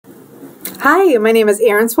Hi, my name is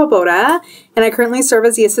Erin Swoboda, and I currently serve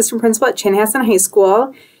as the assistant principal at Chanhassen High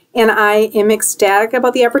School, and I am ecstatic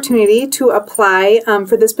about the opportunity to apply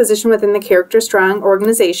for this position within the Character Strong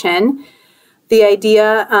organization. The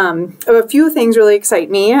idea of a few things really excite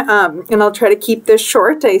me, and I'll try to keep this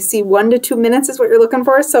short. I see 1 to 2 minutes is what you're looking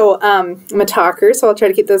for, so I'm a talker, so I'll try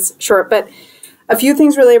to keep this short, but a few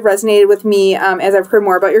things really have resonated with me as I've heard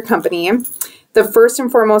more about your company. The first and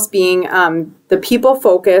foremost being the people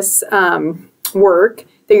focus work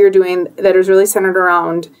that you're doing that is really centered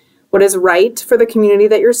around what is right for the community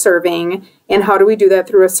that you're serving, and how do we do that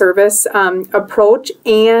through a service approach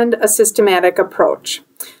and a systematic approach.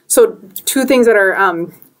 So two things that are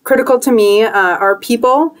critical to me are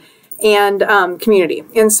people and community.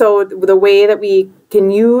 And so the way that we can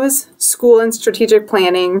use school and strategic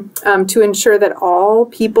planning to ensure that all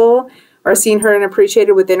people are seen, heard, and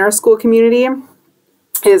appreciated within our school community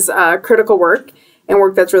is critical work and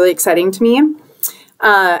work that's really exciting to me.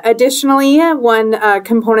 Additionally, one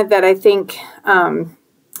component that I think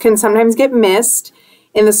can sometimes get missed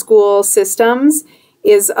in the school systems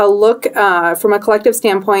is a look from a collective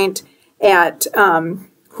standpoint at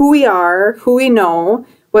who we are, who we know,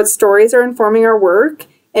 what stories are informing our work,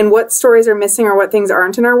 and what stories are missing or what things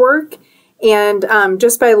aren't in our work. And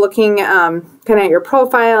just by looking kind of at your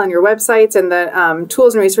profile and your websites and the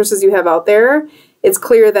tools and resources you have out there, it's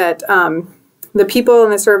clear that the people in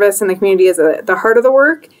the service and the community is at the heart of the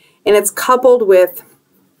work, and it's coupled with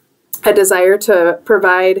a desire to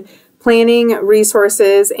provide planning,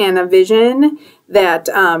 resources, and a vision that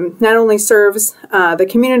not only serves the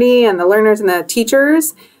community and the learners and the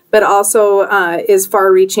teachers, but also is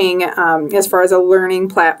far-reaching as far as a learning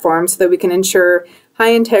platform so that we can ensure high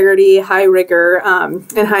integrity, high rigor,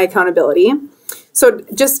 and high accountability. So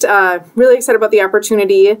just really excited about the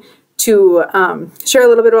opportunity to share a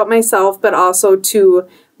little bit about myself, but also to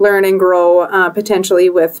learn and grow potentially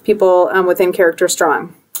with people within Character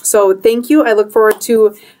Strong. So thank you. I look forward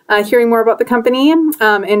to hearing more about the company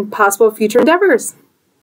and possible future endeavors.